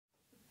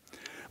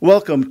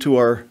Welcome to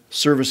our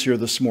service here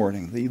this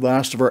morning, the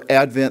last of our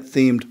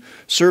Advent-themed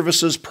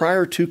services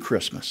prior to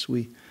Christmas.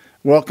 We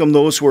welcome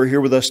those who are here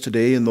with us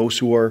today and those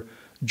who are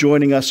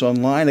joining us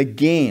online.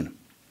 Again,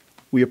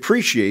 we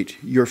appreciate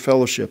your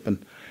fellowship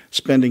and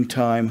spending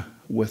time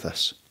with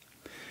us.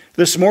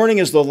 This morning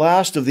is the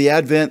last of the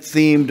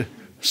Advent-themed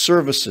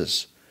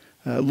services,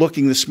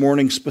 looking this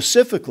morning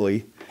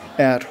specifically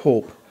at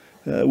hope.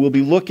 We'll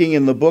be looking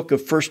in the book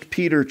of 1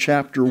 Peter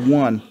chapter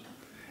 1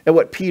 at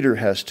what Peter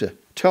has to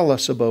tell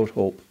us about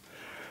hope.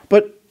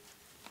 But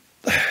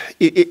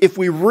if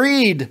we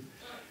read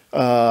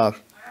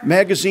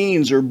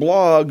magazines or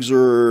blogs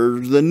or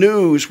the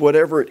news,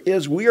 whatever it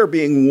is, we are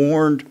being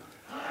warned,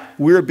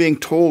 we are being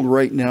told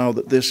right now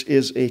that this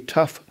is a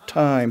tough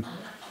time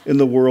in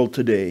the world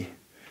today.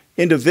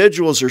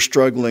 Individuals are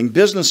struggling,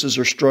 businesses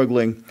are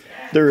struggling.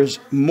 There is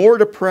more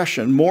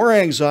depression, more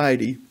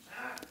anxiety,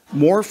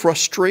 more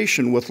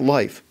frustration with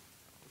life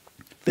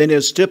than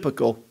is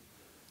typical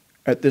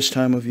at this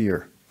time of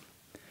year.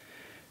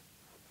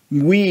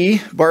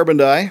 Barb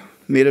and I,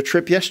 made a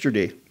trip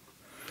yesterday.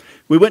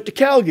 We went to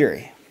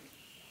Calgary.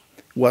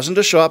 It wasn't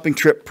a shopping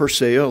trip per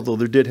se, although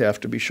there did have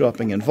to be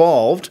shopping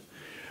involved.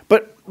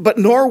 But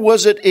nor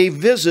was it a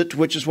visit,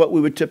 which is what we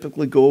would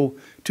typically go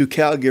to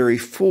Calgary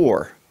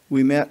for.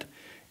 We met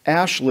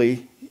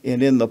Ashley,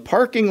 and in the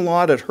parking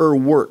lot at her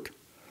work,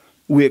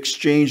 we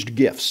exchanged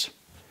gifts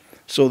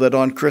so that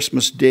on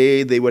Christmas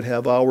Day they would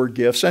have our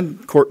gifts,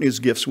 and Courtney's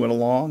gifts went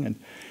along,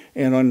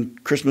 and on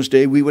Christmas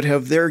Day, we would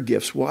have their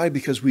gifts. Why?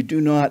 Because we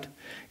do not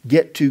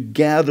get to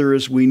gather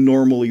as we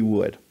normally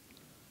would.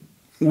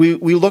 We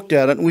looked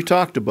at it and we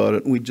talked about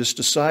it, and we just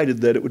decided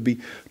that it would be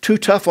too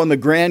tough on the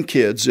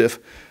grandkids if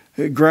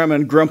Grandma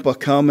and Grandpa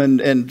come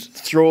and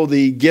throw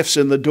the gifts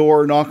in the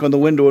door, knock on the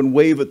window and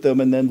wave at them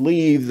and then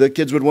leave. The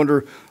kids would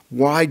wonder,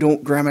 why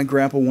don't Grandma and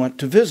Grandpa want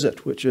to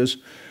visit, which is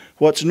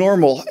what's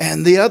normal.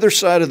 And the other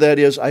side of that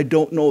is, I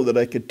don't know that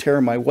I could tear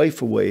my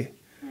wife away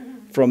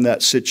from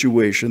that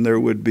situation. There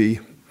would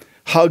be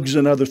hugs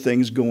and other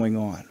things going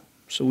on.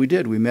 So we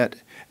did. We met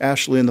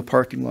Ashley in the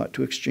parking lot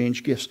to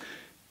exchange gifts.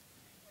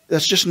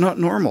 That's just not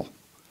normal.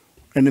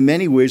 And in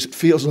many ways, it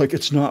feels like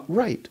it's not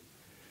right.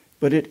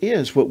 But it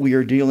is what we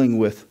are dealing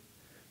with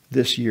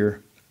this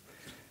year.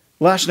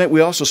 Last night,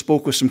 we also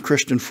spoke with some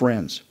Christian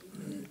friends.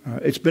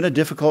 It's been a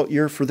difficult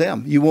year for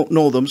them. You won't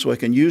know them, so I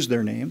can use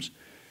their names.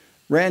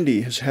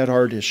 Randy has had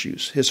heart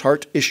issues. His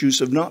heart issues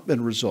have not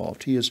been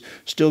resolved. He is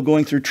still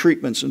going through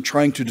treatments and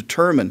trying to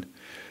determine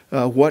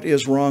what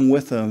is wrong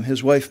with him.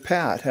 His wife,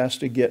 Pat, has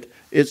to get,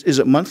 is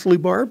it monthly,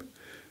 Barb?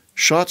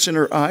 Shots in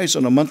her eyes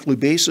on a monthly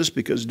basis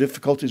because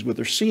difficulties with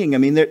her seeing. I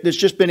mean, there's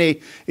just been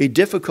a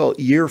difficult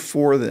year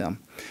for them.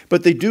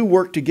 But they do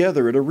work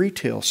together at a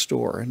retail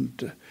store.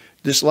 And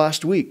this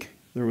last week,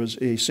 there was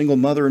a single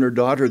mother and her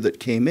daughter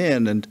that came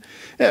in, and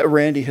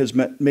Randy has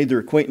made their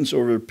acquaintance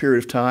over a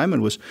period of time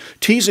and was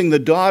teasing the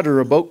daughter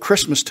about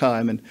Christmas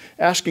time and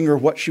asking her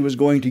what she was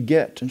going to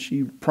get. And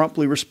she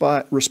promptly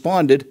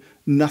responded,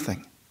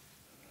 nothing.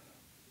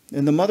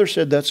 And the mother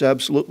said, that's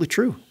absolutely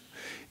true.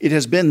 It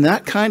has been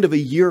that kind of a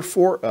year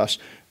for us.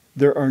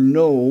 There are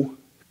no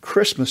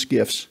Christmas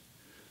gifts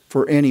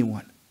for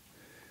anyone.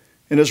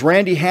 And as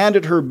Randy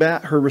handed her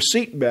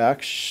receipt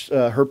back,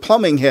 her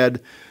plumbing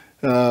had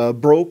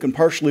broke and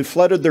partially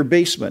flooded their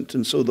basement.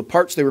 And so the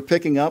parts they were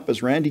picking up,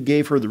 as Randy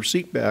gave her the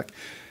receipt back,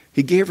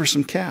 he gave her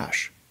some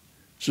cash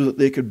so that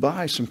they could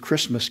buy some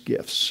Christmas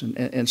gifts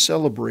and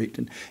celebrate.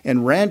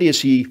 And Randy,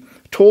 as he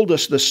told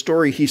us this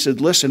story, he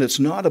said, listen, it's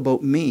not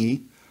about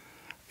me.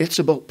 It's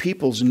about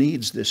people's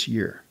needs this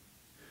year.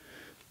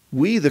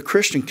 We, the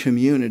Christian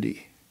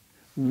community,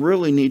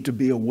 really need to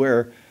be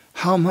aware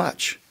how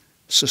much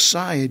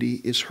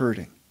society is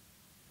hurting.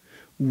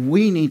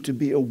 We need to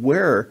be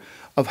aware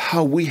of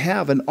how we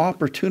have an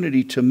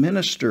opportunity to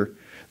minister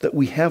that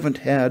we haven't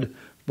had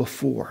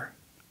before.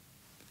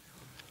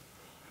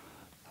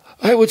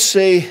 I would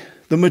say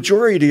the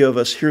majority of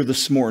us here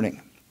this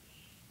morning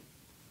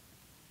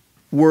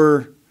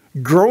were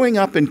growing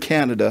up in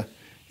Canada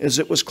as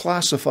it was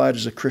classified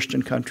as a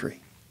Christian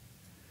country.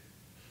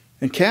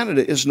 And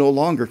Canada is no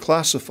longer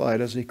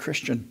classified as a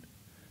Christian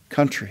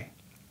country.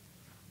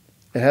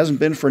 It hasn't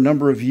been for a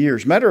number of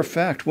years. Matter of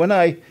fact, when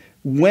I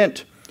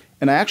went,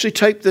 and I actually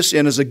typed this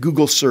in as a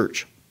Google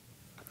search,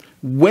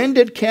 when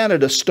did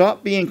Canada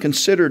stop being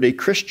considered a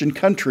Christian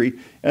country?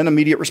 An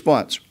immediate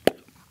response,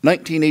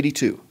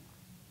 1982.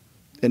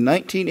 In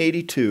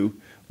 1982,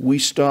 we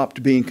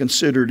stopped being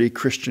considered a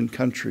Christian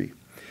country.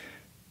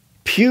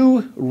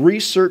 Pew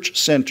Research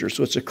Center,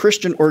 so it's a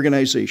Christian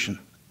organization,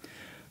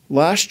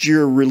 last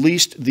year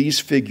released these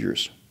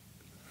figures,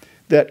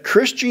 that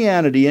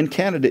Christianity in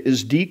Canada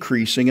is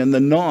decreasing, and the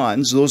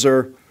nones, those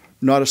are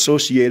not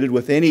associated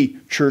with any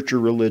church or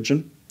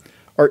religion,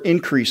 are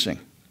increasing.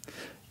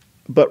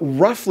 But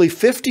roughly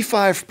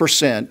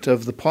 55%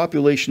 of the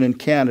population in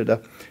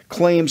Canada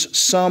claims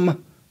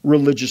some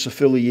religious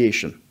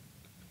affiliation.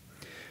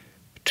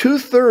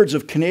 2/3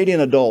 of Canadian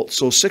adults,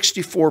 so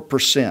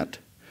 64%,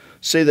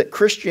 say that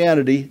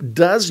Christianity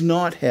does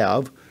not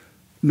have,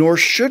 nor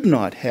should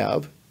not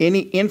have, any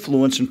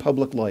influence in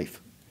public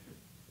life.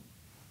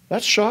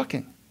 That's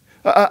shocking.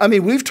 I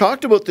mean, we've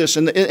talked about this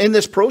in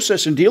this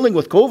process in dealing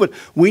with COVID.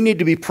 We need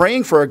to be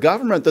praying for our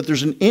government that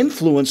there's an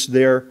influence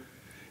there.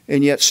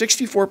 And yet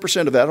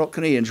 64% of adult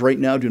Canadians right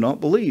now do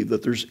not believe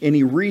that there's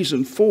any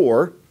reason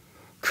for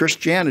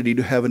Christianity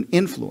to have an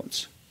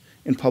influence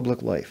in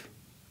public life.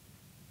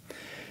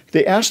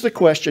 They asked the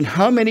question,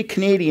 how many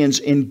Canadians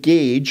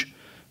engage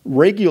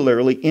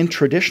regularly in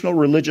traditional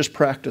religious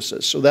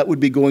practices? So that would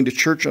be going to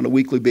church on a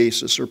weekly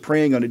basis or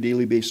praying on a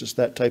daily basis,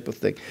 that type of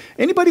thing.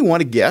 Anybody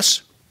want to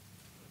guess?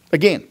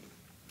 Again,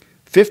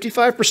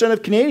 55%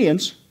 of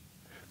Canadians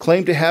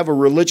claim to have a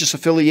religious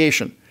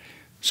affiliation.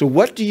 So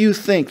what do you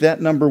think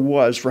that number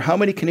was for how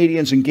many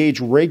Canadians engage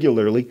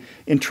regularly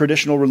in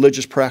traditional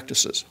religious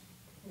practices?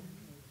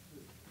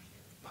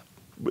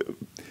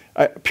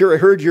 Pierre, I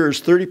heard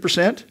yours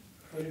 30%?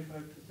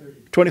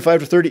 25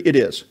 to 30, it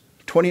is.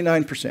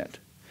 29%.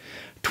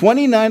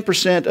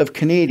 29% of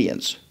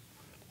Canadians,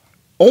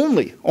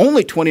 only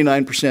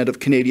 29% of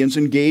Canadians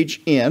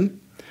engage in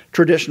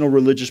traditional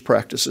religious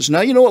practices.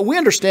 Now, you know what? We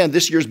understand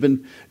this year's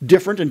been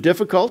different and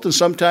difficult, and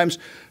sometimes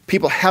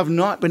people have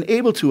not been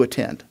able to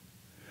attend.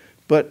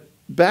 But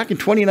back in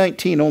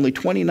 2019, only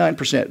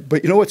 29%.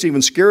 But you know what's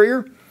even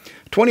scarier?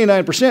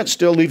 29%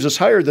 still leaves us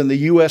higher than the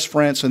US,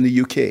 France, and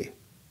the UK.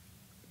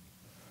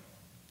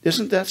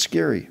 Isn't that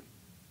scary?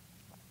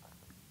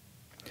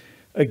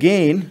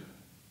 Again,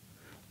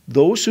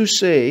 those who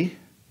say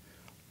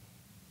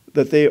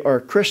that they are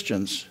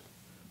Christians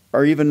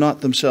are even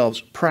not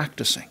themselves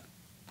practicing.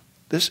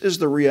 This is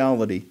the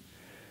reality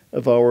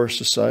of our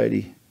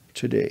society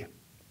today.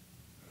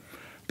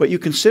 But you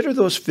consider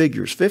those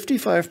figures.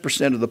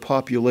 55% of the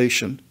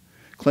population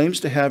claims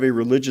to have a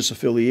religious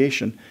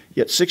affiliation,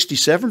 yet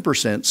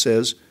 67%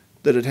 says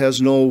that it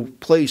has no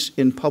place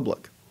in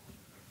public.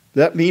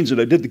 That means that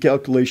I did the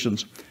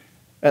calculations.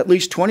 At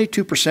least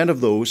 22%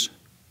 of those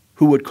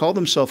who would call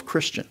themselves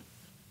Christian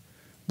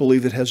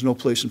believe it has no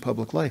place in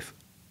public life.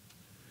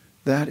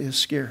 That is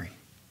scary.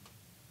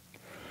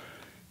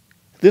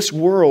 This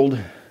world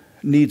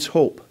needs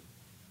hope,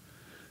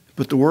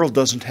 but the world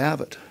doesn't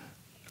have it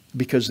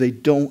because they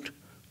don't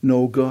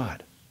know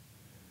God.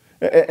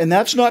 And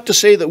that's not to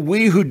say that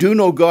we who do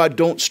know God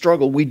don't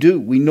struggle. We do.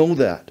 We know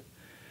that.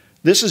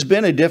 This has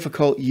been a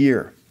difficult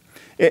year.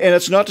 And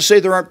it's not to say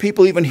there aren't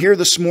people even here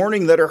this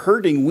morning that are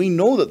hurting. We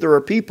know that there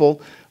are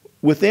people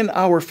within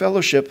our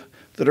fellowship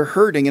that are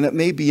hurting, and it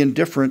may be in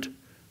different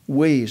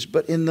ways.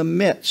 But in the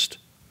midst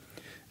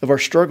of our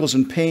struggles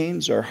and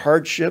pains, our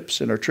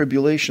hardships and our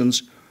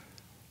tribulations,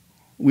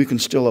 we can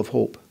still have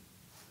hope,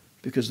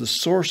 because the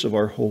source of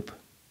our hope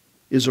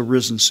is a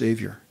risen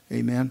Savior.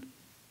 Amen.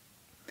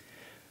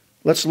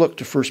 Let's look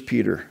to 1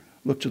 Peter.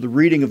 Look to the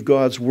reading of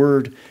God's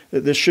Word.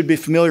 This should be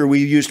familiar. We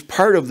used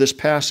part of this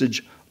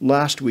passage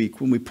last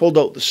week when we pulled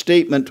out the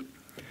statement,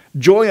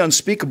 joy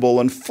unspeakable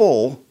and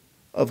full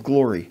of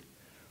glory.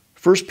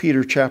 1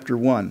 Peter chapter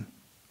 1,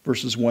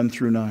 verses 1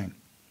 through 9.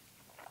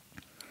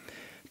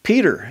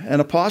 Peter, an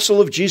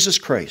apostle of Jesus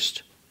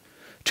Christ,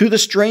 to the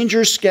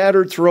strangers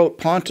scattered throughout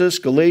Pontus,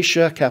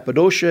 Galatia,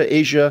 Cappadocia,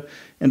 Asia,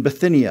 and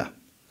Bithynia,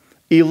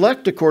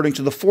 elect according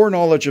to the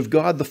foreknowledge of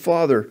God the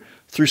Father,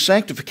 through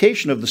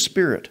sanctification of the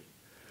Spirit,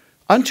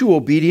 unto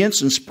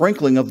obedience and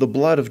sprinkling of the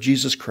blood of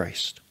Jesus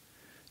Christ.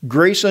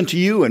 Grace unto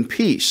you and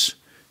peace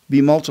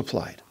be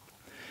multiplied.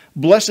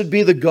 Blessed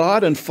be the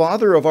God and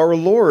Father of our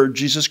Lord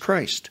Jesus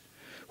Christ,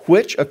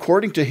 which,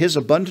 according to his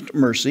abundant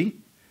mercy,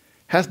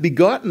 hath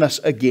begotten us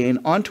again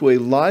unto a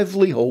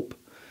lively hope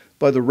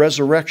by the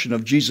resurrection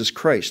of Jesus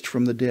Christ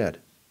from the dead,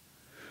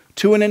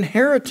 to an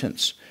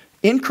inheritance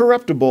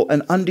incorruptible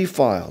and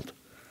undefiled,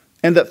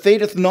 and that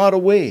fadeth not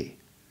away,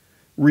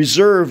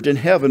 reserved in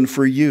heaven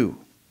for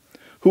you,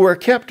 who are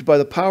kept by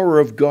the power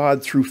of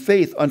God through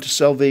faith unto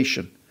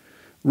salvation,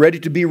 ready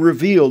to be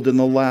revealed in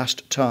the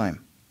last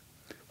time,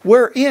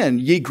 wherein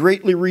ye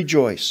greatly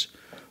rejoice,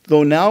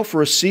 though now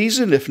for a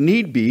season, if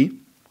need be,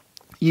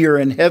 ye are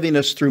in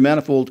heaviness through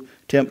manifold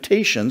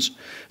temptations,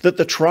 that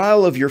the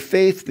trial of your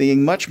faith,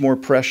 being much more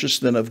precious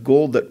than of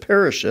gold that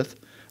perisheth,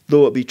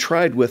 though it be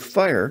tried with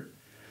fire,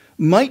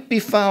 might be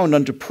found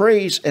unto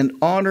praise and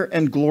honor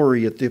and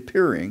glory at the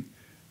appearing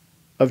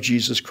of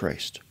Jesus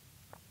Christ,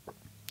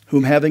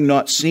 whom having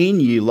not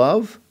seen ye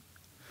love,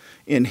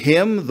 in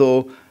him,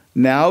 though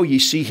now ye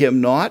see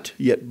him not,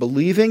 yet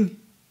believing,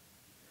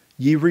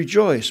 ye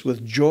rejoice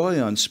with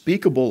joy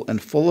unspeakable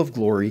and full of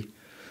glory,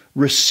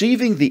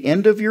 receiving the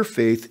end of your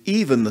faith,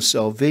 even the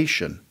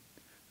salvation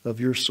of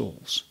your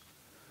souls.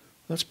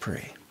 Let's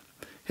pray.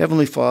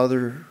 Heavenly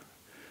Father,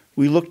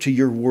 we look to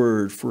your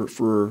word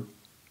for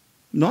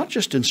not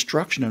just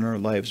instruction in our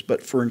lives,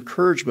 but for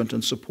encouragement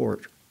and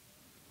support.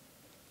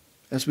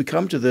 As we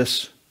come to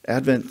this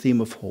Advent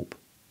theme of hope,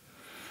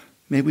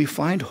 may we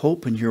find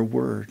hope in your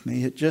word.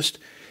 May it just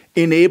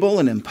enable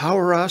and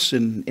empower us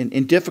in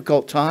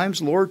difficult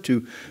times, Lord,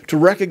 to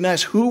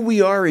recognize who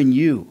we are in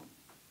you,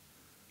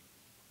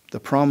 the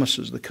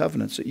promises, the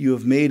covenants that you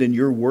have made in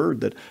your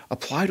word that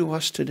apply to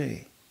us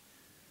today.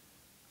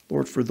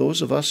 Lord, for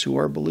those of us who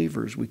are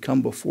believers, we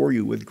come before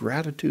you with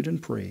gratitude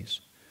and praise.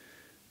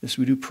 This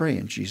we do pray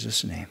in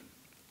Jesus' name.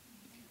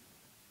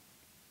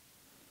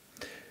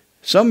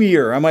 Some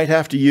year I might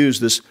have to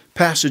use this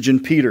passage in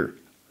Peter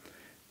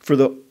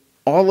for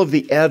all of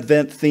the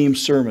Advent themed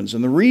sermons.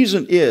 And the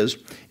reason is,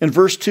 in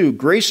verse 2,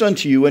 grace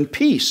unto you and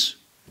peace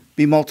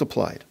be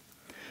multiplied.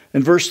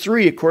 In verse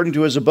 3, according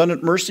to his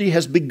abundant mercy,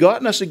 has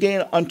begotten us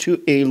again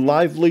unto a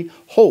lively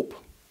hope.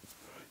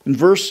 In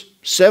verse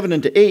 7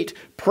 and to 8,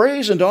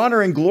 praise and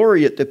honor and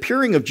glory at the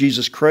appearing of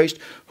Jesus Christ,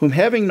 whom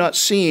having not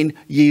seen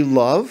ye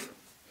love.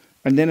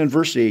 And then in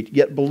verse 8,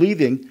 yet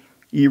believing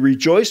ye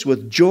rejoice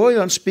with joy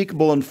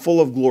unspeakable and full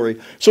of glory.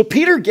 So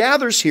Peter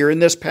gathers here in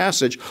this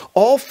passage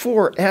all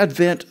four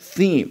Advent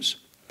themes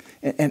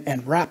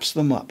and wraps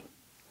them up.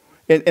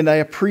 And I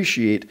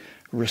appreciate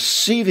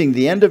receiving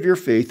the end of your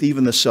faith,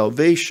 even the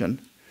salvation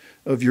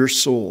of your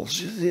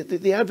souls.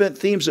 The Advent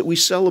themes that we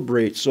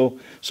celebrate, so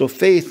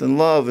faith and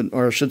love,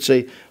 or I should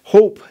say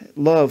hope,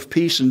 love,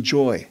 peace, and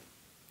joy,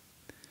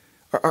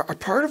 are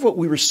part of what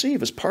we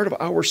receive as part of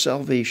our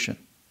salvation.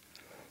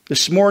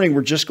 This morning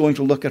we're just going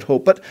to look at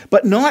hope,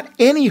 but not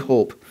any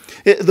hope.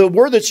 The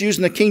word that's used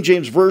in the King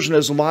James Version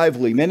is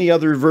lively. Many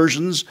other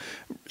versions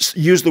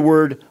use the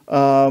word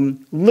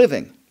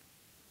living.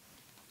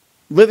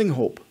 Living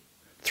hope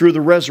through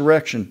the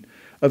resurrection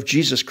of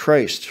Jesus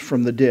Christ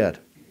from the dead.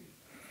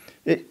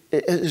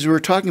 As we were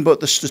talking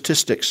about the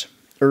statistics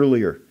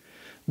earlier,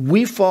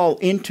 we fall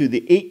into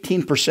the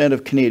 18%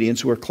 of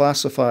Canadians who are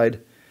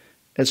classified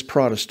as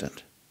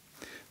Protestant.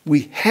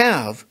 We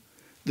have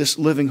this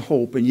living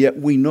hope, and yet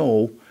we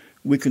know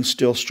we can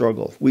still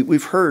struggle.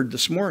 We've heard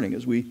this morning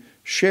as we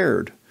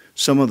shared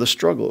some of the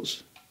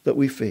struggles that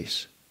we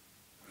face.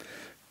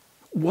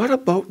 What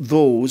about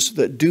those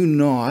that do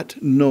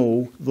not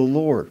know the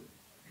Lord?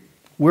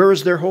 Where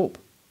is their hope?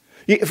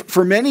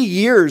 For many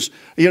years,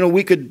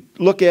 we could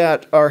look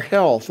at our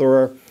health or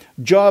our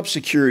job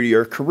security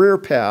or career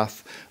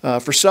path.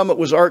 For some, it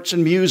was arts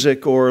and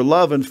music or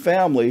love and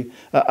family.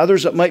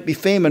 Others, it might be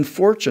fame and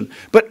fortune.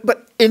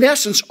 But in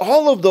essence,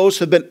 all of those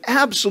have been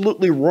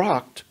absolutely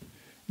rocked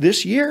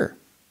this year.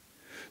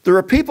 There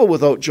are people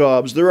without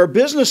jobs. There are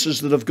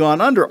businesses that have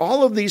gone under.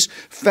 All of these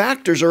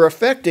factors are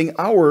affecting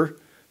our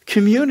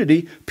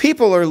community.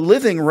 People are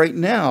living right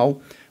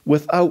now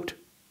without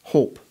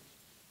hope.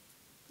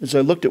 As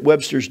I looked at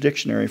Webster's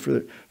dictionary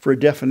for a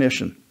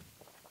definition,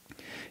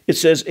 it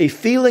says a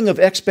feeling of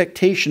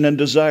expectation and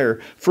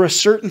desire for a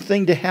certain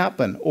thing to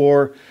happen,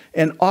 or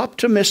an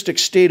optimistic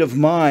state of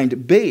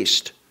mind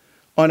based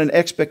on an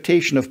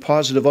expectation of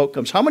positive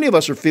outcomes. How many of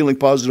us are feeling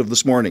positive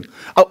this morning?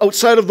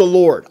 Outside of the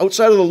Lord,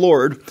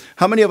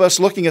 how many of us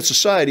looking at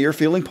society are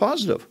feeling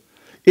positive?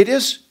 It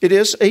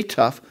is a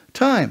tough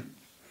time.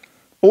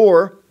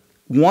 Or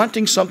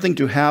wanting something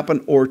to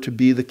happen or to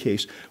be the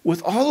case.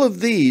 With all of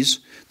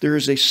these, there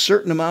is a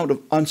certain amount of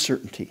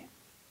uncertainty.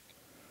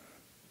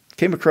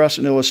 Came across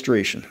an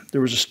illustration.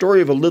 There was a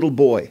story of a little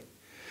boy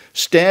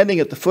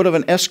standing at the foot of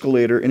an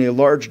escalator in a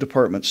large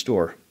department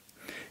store.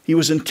 He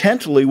was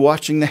intently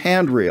watching the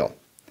handrail.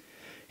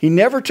 He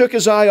never took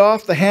his eye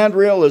off the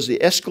handrail as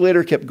the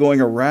escalator kept going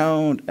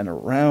around and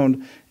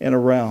around and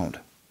around.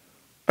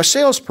 A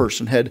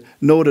salesperson had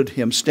noted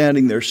him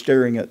standing there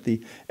staring at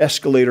the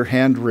escalator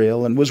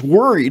handrail and was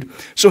worried,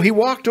 so he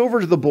walked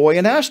over to the boy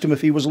and asked him if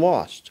he was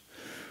lost.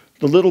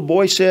 The little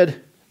boy said,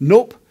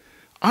 "Nope,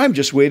 I'm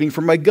just waiting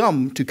for my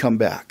gum to come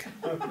back."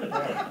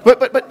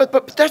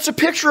 But that's a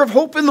picture of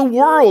hope in the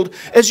world.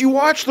 As you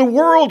watch the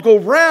world go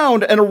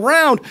round and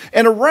around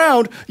and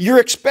around, you're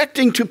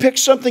expecting to pick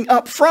something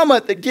up from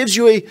it that gives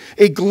you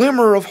a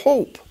glimmer of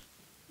hope.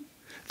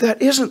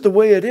 That isn't the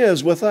way it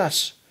is with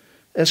us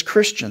as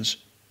Christians.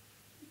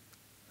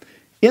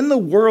 In the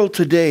world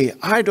today,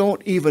 I don't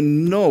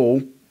even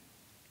know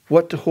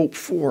what to hope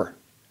for.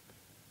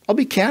 I'll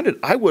be candid,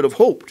 I would have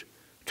hoped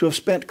to have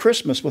spent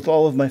Christmas with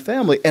all of my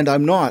family, and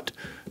I'm not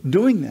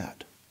doing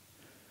that.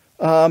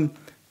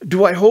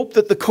 Do I hope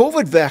that the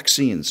COVID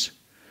vaccines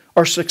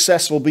are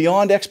successful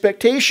beyond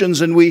expectations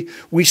and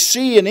we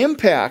see an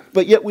impact,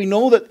 but yet we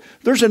know that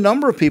there's a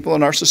number of people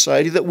in our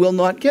society that will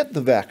not get the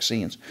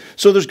vaccines.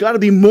 So there's got to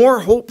be more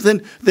hope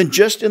than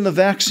just in the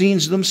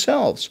vaccines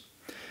themselves.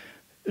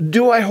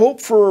 Do I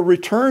hope for a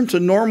return to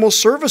normal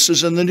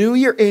services in the new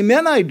year?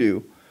 Amen, I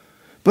do.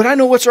 But I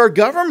know it's our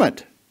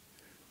government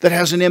that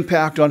has an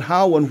impact on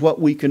how and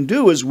what we can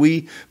do as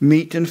we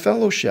meet in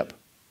fellowship.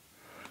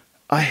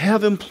 I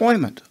have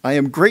employment. I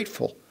am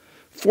grateful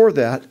for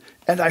that,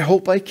 and I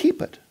hope I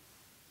keep it.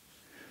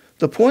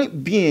 The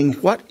point being,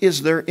 what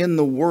is there in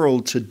the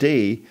world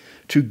today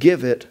to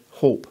give it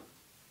hope?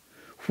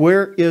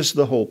 Where is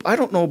the hope? I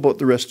don't know about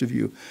the rest of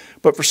you,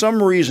 but for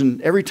some reason,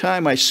 every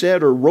time I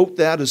said or wrote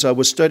that as I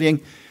was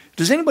studying,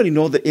 does anybody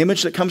know the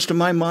image that comes to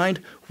my mind?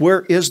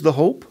 Where is the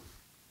hope?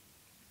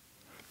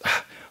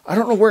 I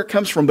don't know where it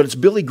comes from, but it's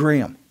Billy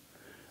Graham.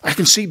 I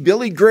can see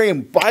Billy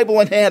Graham,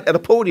 Bible in hand, at a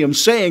podium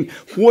saying,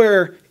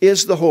 "Where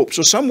is the hope?"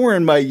 So somewhere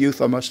in my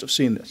youth, I must have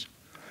seen this.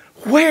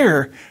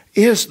 Where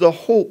is the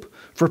hope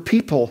for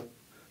people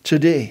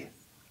today?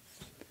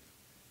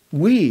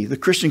 we, the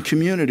Christian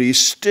community,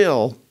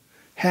 still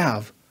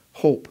have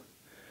hope.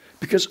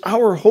 Because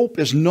our hope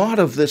is not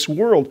of this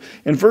world.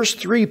 In verse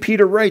 3,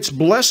 Peter writes,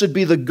 "Blessed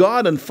be the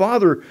God and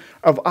Father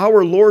of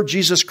our Lord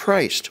Jesus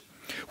Christ,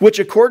 which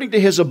according to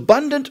his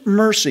abundant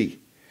mercy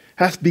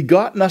hath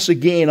begotten us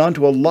again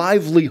unto a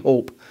lively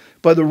hope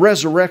by the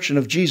resurrection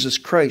of Jesus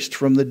Christ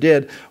from the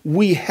dead."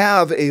 We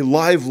have a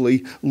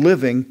lively,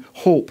 living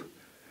hope.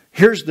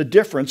 Here's the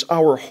difference.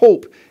 Our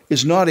hope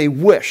is not a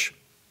wish.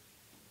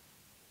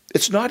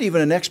 It's not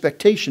even an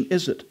expectation,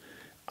 is it?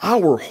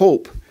 Our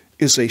hope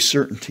is a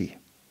certainty.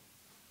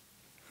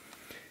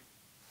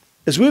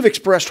 As we've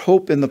expressed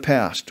hope in the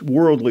past,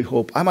 worldly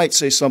hope, I might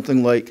say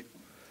something like,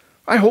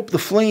 I hope the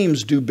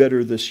Flames do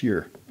better this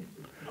year.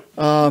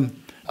 I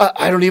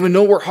don't even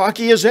know where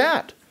hockey is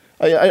at.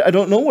 I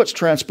don't know what's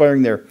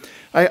transpiring there.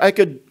 I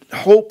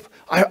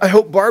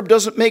hope Barb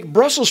doesn't make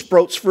Brussels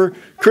sprouts for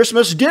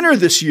Christmas dinner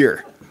this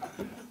year.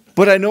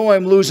 But I know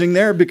I'm losing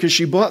there because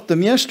she bought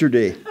them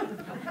yesterday.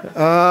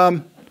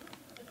 I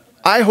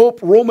hope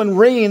Roman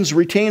Reigns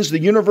retains the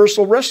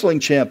Universal Wrestling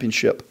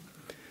Championship.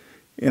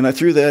 And I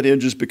threw that in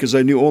just because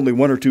I knew only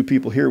one or two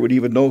people here would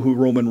even know who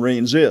Roman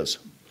Reigns is.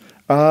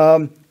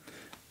 I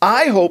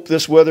hope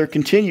this weather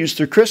continues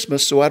through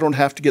Christmas so I don't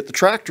have to get the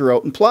tractor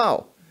out and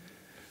plow.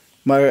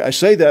 I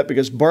say that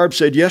because Barb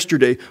said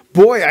yesterday,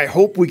 boy, I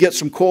hope we get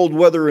some cold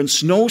weather and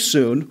snow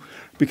soon,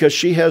 because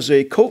she has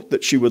a coat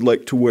that she would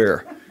like to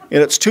wear.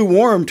 And it's too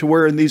warm to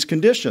wear in these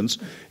conditions.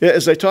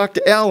 As I talked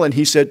to Alan,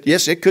 he said,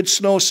 yes, it could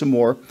snow some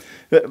more.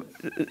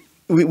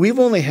 We've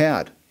only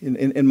had,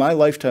 in my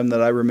lifetime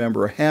that I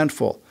remember, a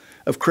handful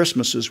of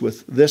Christmases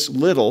with this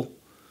little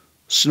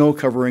snow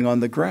covering on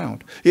the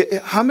ground.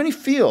 How many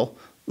feel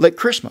like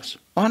Christmas,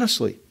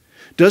 honestly?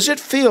 Does it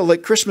feel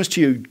like Christmas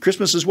to you?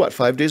 Christmas is what,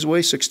 5 days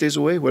away, 6 days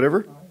away,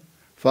 whatever?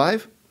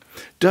 5?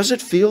 Does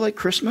it feel like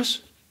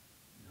Christmas?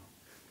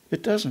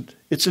 It doesn't.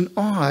 It's an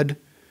odd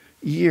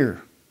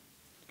year.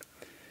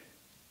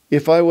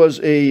 If I was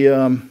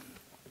a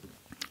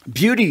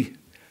beauty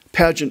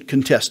pageant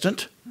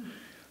contestant,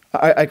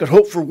 I could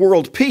hope for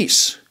world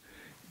peace,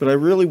 but I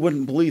really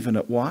wouldn't believe in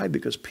it. Why?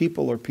 Because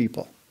people are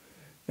people,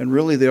 and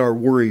really they are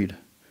worried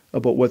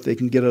about what they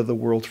can get out of the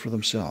world for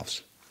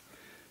themselves.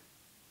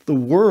 The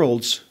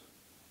world's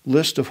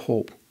list of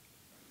hope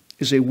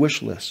is a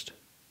wish list,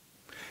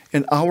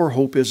 and our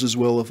hope is as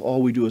well if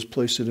all we do is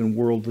place it in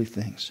worldly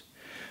things.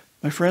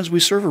 My friends, we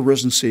serve a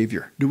risen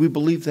Savior. Do we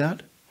believe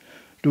that?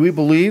 Do we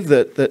believe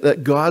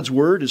that God's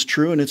Word is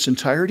true in its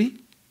entirety?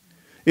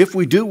 If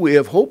we do, we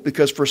have hope,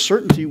 because for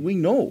certainty we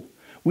know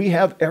we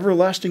have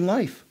everlasting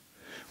life.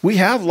 We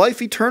have life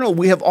eternal.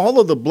 We have all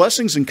of the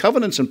blessings and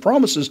covenants and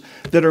promises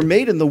that are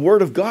made in the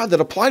Word of God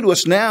that apply to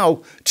us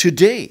now,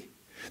 today.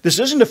 This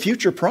isn't a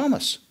future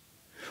promise.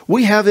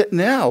 We have it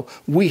now.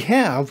 We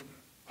have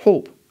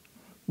hope.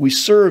 We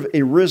serve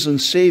a risen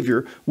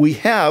Savior. We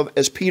have,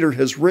 as Peter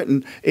has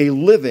written, a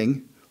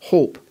living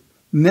hope.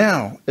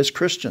 Now, as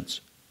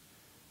Christians,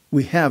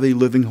 we have a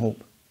living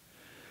hope.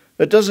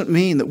 That doesn't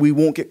mean that we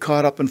won't get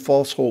caught up in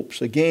false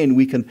hopes. Again,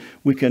 we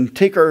can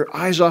take our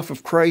eyes off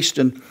of Christ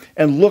and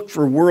look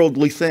for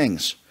worldly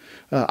things.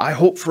 I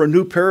hope for a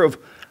new pair of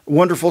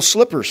wonderful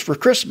slippers for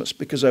Christmas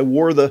because I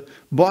wore the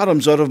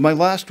bottoms out of my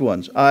last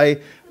ones. I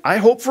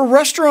hope for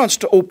restaurants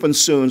to open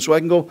soon so I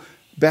can go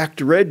back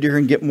to Red Deer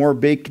and get more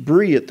baked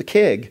brie at the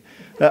keg.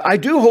 I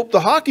do hope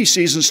the hockey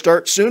season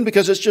starts soon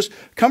because it's just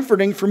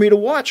comforting for me to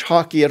watch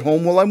hockey at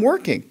home while I'm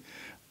working.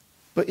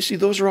 But you see,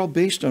 those are all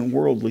based on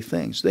worldly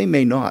things. They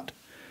may not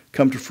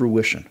come to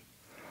fruition.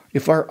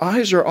 If our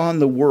eyes are on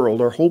the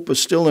world, our hope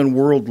is still in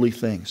worldly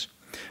things,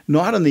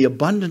 not in the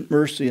abundant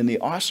mercy and the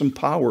awesome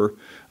power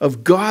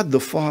of God the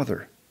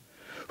Father,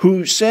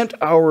 who sent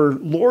our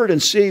Lord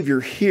and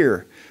Savior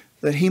here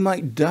that he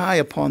might die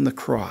upon the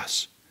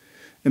cross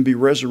and be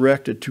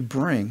resurrected to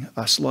bring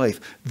us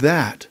life.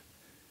 That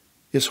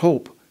is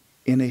hope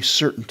in a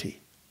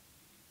certainty.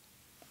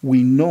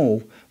 We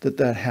know that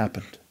that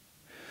happened.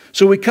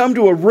 So we come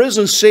to a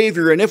risen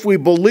Savior, and if we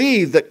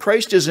believe that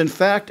Christ is in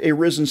fact a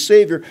risen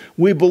Savior,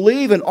 we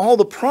believe in all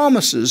the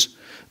promises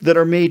that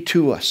are made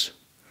to us.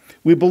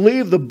 We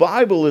believe the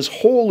Bible is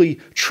wholly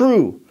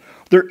true.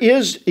 There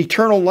is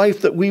eternal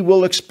life that we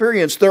will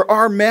experience. There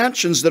are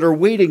mansions that are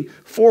waiting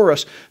for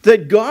us,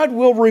 that God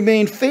will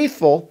remain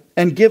faithful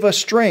and give us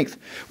strength.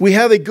 We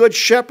have a good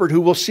shepherd who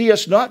will see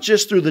us not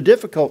just through the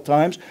difficult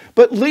times,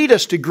 but lead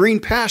us to green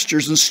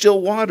pastures and still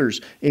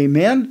waters.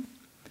 Amen?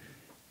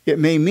 It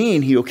may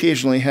mean he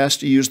occasionally has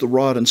to use the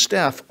rod and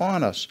staff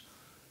on us,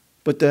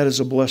 but that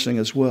is a blessing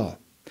as well.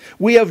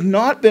 We have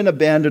not been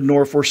abandoned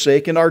nor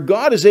forsaken. Our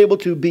God is able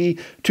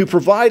to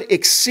provide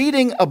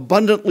exceeding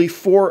abundantly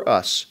for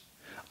us.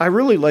 I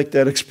really like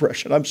that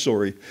expression. I'm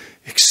sorry.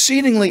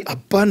 Exceedingly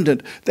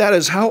abundant. That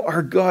is how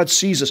our God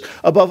sees us.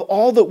 Above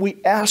all that we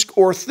ask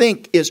or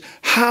think is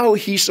how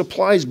he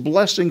supplies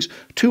blessings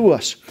to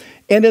us.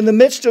 And in the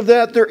midst of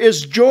that, there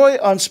is joy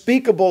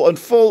unspeakable and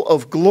full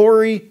of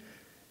glory.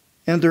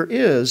 And there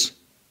is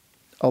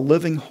a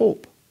living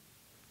hope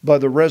by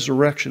the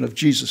resurrection of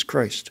Jesus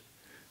Christ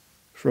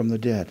from the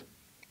dead.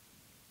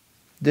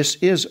 This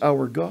is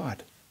our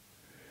God.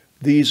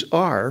 These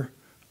are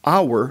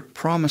our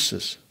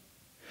promises.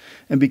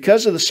 And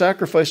because of the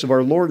sacrifice of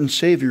our Lord and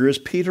Savior, as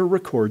Peter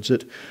records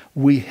it,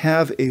 we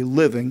have a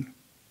living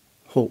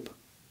hope.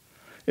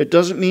 It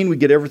doesn't mean we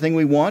get everything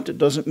we want. It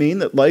doesn't mean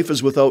that life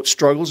is without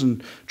struggles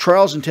and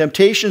trials and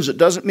temptations. It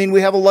doesn't mean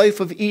we have a life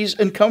of ease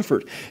and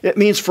comfort. It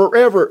means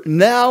forever,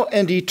 now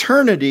and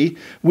eternity,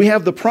 we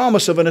have the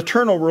promise of an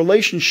eternal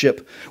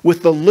relationship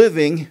with the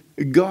living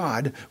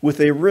God, with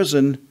a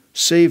risen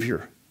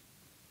Savior.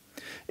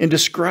 In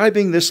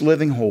describing this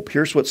living hope,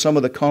 here's what some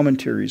of the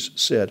commentaries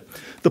said.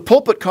 The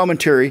Pulpit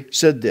commentary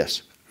said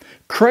this: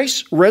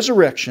 Christ's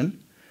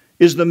resurrection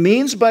is the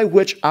means by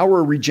which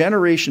our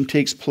regeneration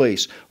takes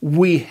place.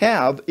 We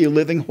have a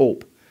living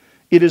hope.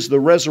 It is the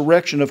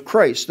resurrection of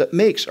Christ that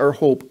makes our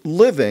hope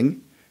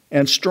living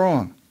and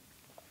strong.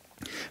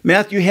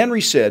 Matthew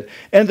Henry said,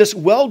 and this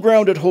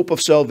well-grounded hope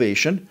of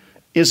salvation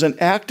is an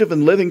active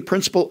and living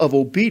principle of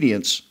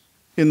obedience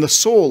in the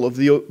soul of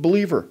the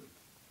believer.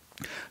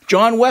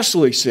 John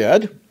Wesley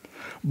said,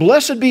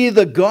 blessed be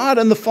the God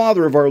and the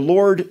Father of our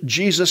Lord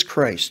Jesus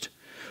Christ,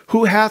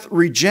 who hath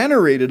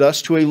regenerated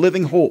us to a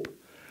living hope,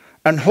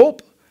 and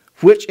hope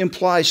which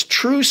implies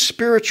true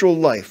spiritual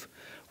life,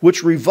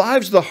 which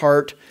revives the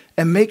heart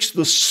and makes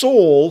the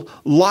soul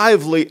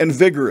lively and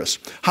vigorous.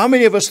 How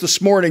many of us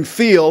this morning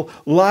feel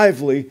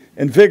lively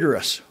and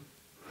vigorous?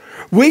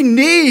 We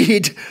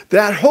need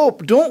that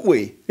hope, don't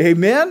we?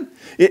 Amen?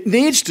 It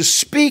needs to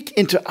speak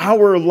into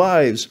our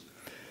lives.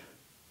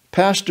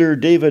 Pastor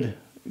David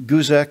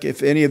Guzek,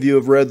 if any of you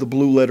have read the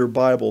Blue Letter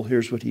Bible,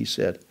 here's what he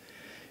said.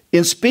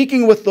 In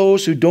speaking with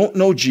those who don't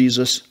know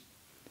Jesus,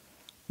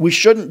 we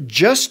shouldn't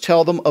just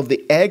tell them of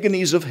the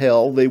agonies of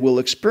hell they will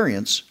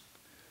experience,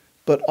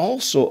 but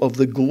also of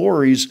the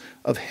glories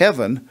of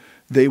heaven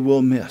they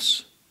will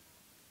miss.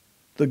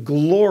 The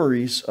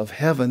glories of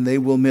heaven they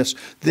will miss.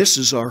 This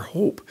is our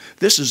hope.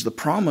 This is the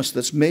promise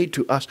that's made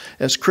to us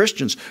as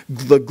Christians.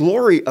 The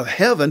glory of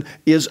heaven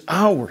is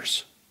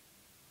ours.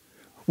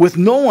 With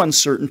no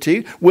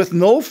uncertainty, with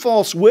no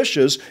false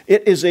wishes,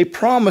 it is a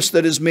promise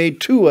that is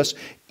made to us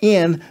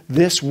in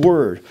this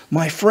word.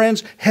 My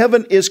friends,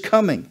 heaven is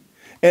coming.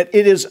 And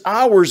it is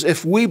ours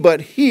if we but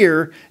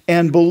hear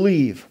and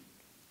believe.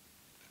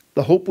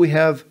 The hope we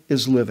have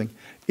is living.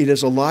 It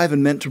is alive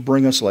and meant to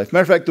bring us life.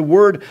 Matter of fact, the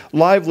word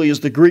lively is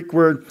the Greek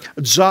word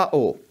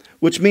zao,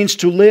 which means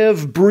to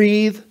live,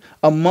 breathe,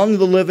 among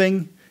the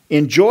living,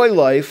 enjoy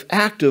life,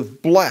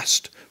 active,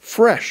 blessed,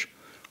 fresh,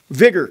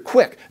 vigor,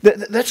 quick.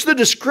 That's the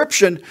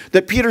description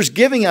that Peter's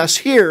giving us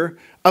here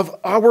of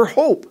our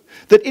hope.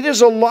 That it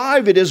is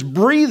alive, it is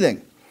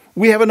breathing.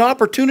 We have an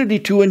opportunity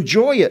to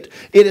enjoy it.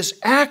 It is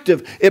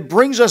active. It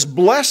brings us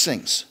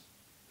blessings.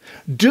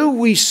 Do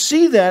we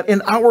see that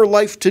in our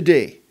life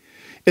today?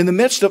 In the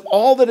midst of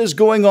all that is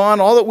going on,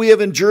 all that we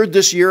have endured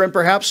this year, and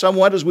perhaps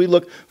somewhat as we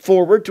look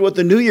forward to what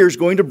the new year is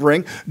going to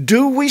bring,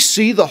 do we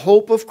see the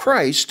hope of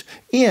Christ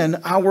in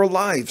our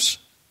lives?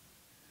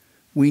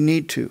 We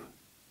need to.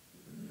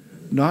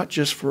 Not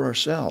just for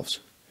ourselves,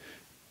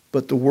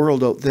 but the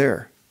world out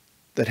there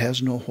that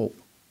has no hope.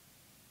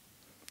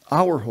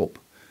 Our hope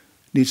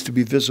needs to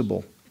be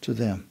visible to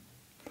them.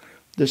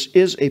 This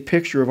is a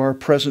picture of our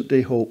present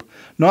day hope.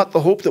 Not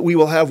the hope that we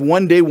will have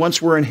one day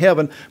once we're in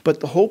heaven,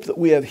 but the hope that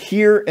we have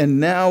here and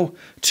now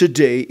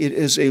today. It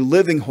is a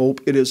living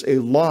hope. It is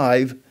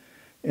alive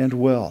and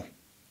well.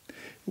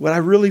 What I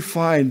really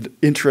find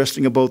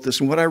interesting about this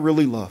and what I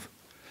really love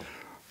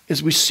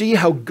is we see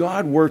how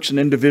God works in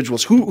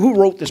individuals. Who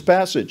wrote this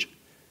passage?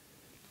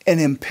 An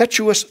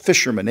impetuous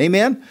fisherman.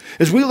 Amen?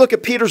 As we look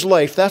at Peter's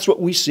life, that's what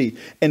we see.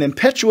 An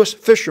impetuous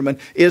fisherman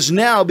is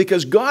now,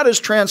 because God has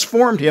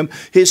transformed him,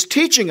 is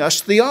teaching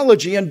us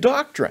theology and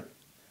doctrine.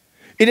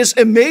 It is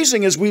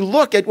amazing as we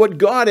look at what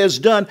God has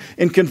done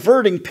in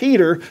converting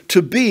Peter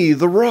to be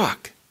the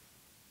rock.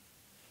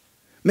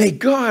 May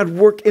God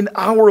work in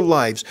our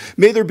lives.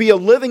 May there be a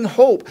living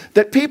hope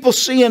that people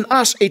see in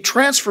us a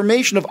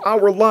transformation of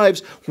our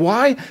lives.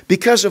 Why?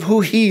 Because of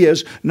who He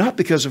is, not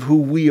because of who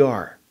we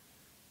are.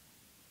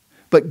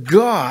 But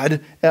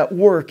God at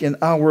work in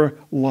our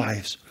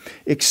lives.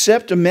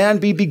 Except a man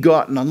be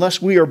begotten,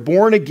 unless we are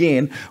born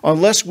again,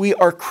 unless we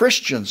are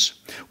Christians,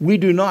 we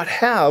do not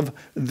have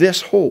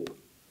this hope.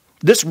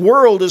 This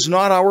world is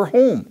not our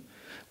home.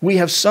 We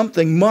have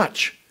something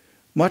much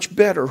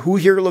better. Who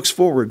here looks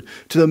forward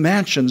to the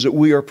mansions that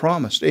we are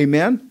promised?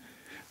 Amen?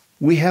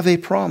 We have a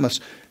promise.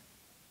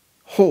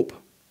 Hope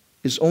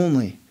is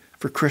only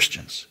for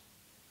Christians.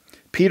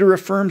 Peter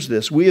affirms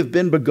this. We have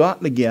been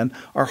begotten again.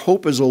 Our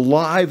hope is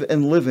alive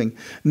and living,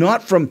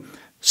 not from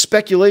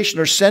speculation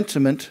or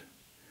sentiment,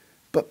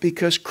 but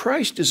because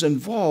Christ is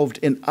involved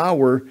in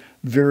our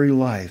very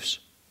lives.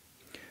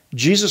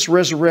 Jesus'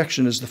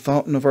 resurrection is the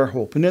fountain of our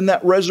hope. And in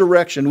that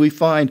resurrection, we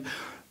find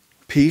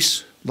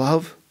peace,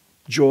 love,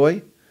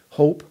 joy,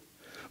 hope,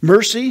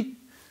 mercy,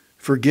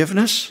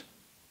 forgiveness,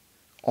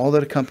 all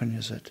that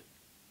accompanies it.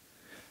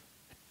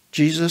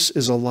 Jesus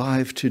is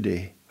alive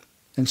today,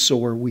 and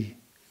so are we.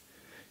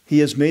 He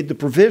has made the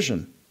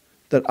provision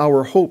that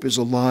our hope is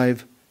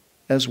alive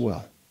as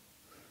well.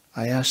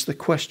 I ask the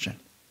question,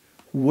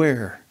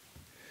 where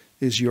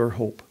is your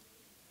hope?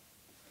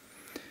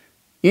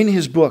 In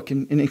his book,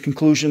 in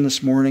conclusion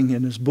this morning,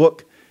 in his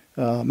book,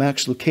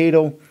 Max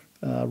Lucado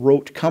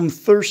wrote, Come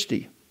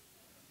Thirsty.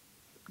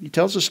 He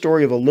tells the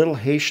story of a little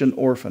Haitian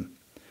orphan.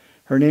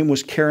 Her name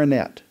was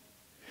Carinette.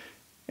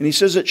 And he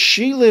says that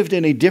she lived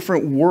in a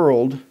different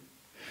world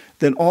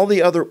than all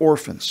the other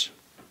orphans.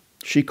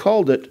 She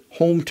called it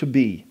home to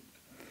be.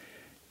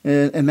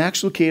 And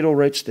Max Lucado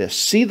writes this,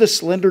 See the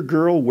slender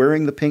girl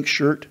wearing the pink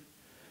shirt?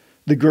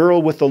 The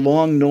girl with the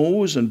long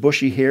nose and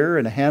bushy hair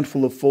and a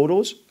handful of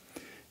photos?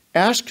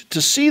 Ask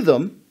to see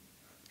them,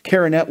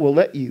 Carinette will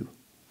let you.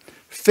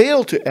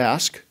 Fail to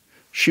ask,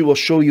 she will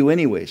show you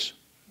anyways.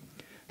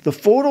 The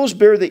photos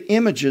bear the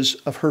images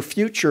of her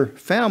future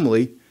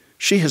family.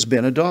 She has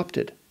been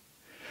adopted.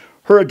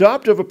 Her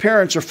adoptive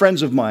parents are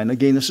friends of mine.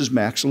 Again, this is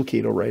Max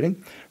Lucado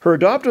writing. Her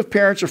adoptive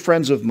parents are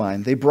friends of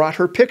mine. They brought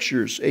her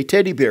pictures, a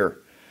teddy bear,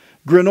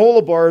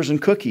 granola bars,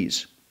 and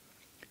cookies.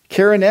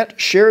 Carinette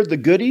shared the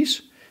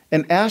goodies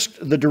and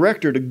asked the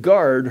director to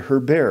guard her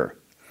bear.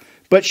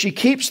 But she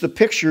keeps the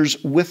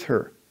pictures with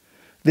her.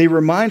 They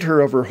remind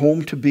her of her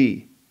home to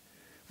be.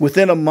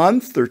 Within a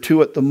month or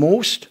two at the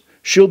most,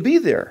 she'll be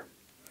there.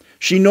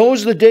 She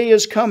knows the day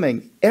is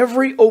coming.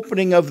 Every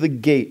opening of the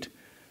gate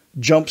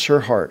jumps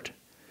her heart.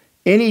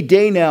 Any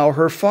day now,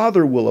 her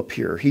father will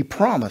appear. He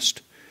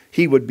promised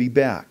he would be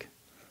back.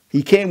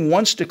 He came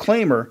once to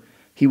claim her.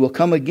 He will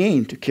come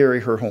again to carry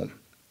her home.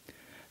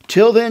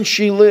 Till then,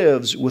 she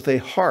lives with a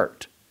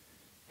heart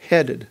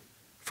headed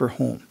for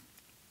home.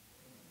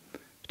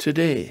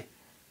 Today,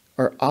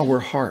 are our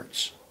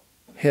hearts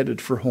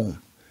headed for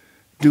home?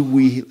 Do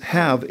we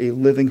have a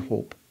living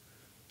hope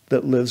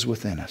that lives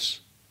within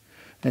us?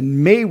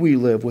 And may we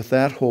live with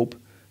that hope,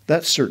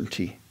 that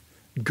certainty.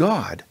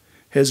 God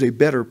has a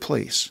better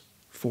place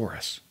for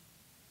us.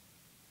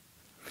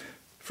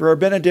 For our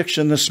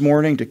benediction this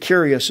morning, to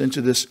carry us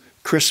into this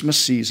Christmas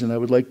season, I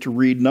would like to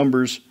read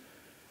Numbers.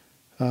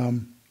 I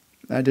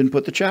didn't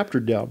put the chapter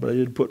down, but I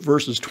did put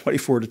verses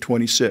 24 to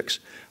 26.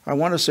 I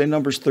want to say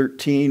Numbers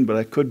 13, but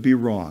I could be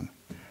wrong.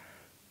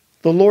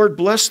 The Lord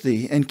bless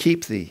thee and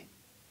keep thee.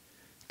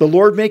 The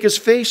Lord make his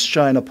face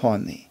shine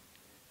upon thee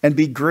and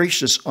be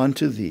gracious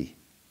unto thee.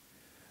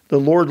 The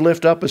Lord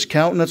lift up his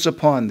countenance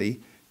upon thee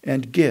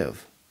and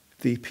give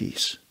thee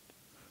peace.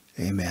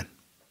 Amen.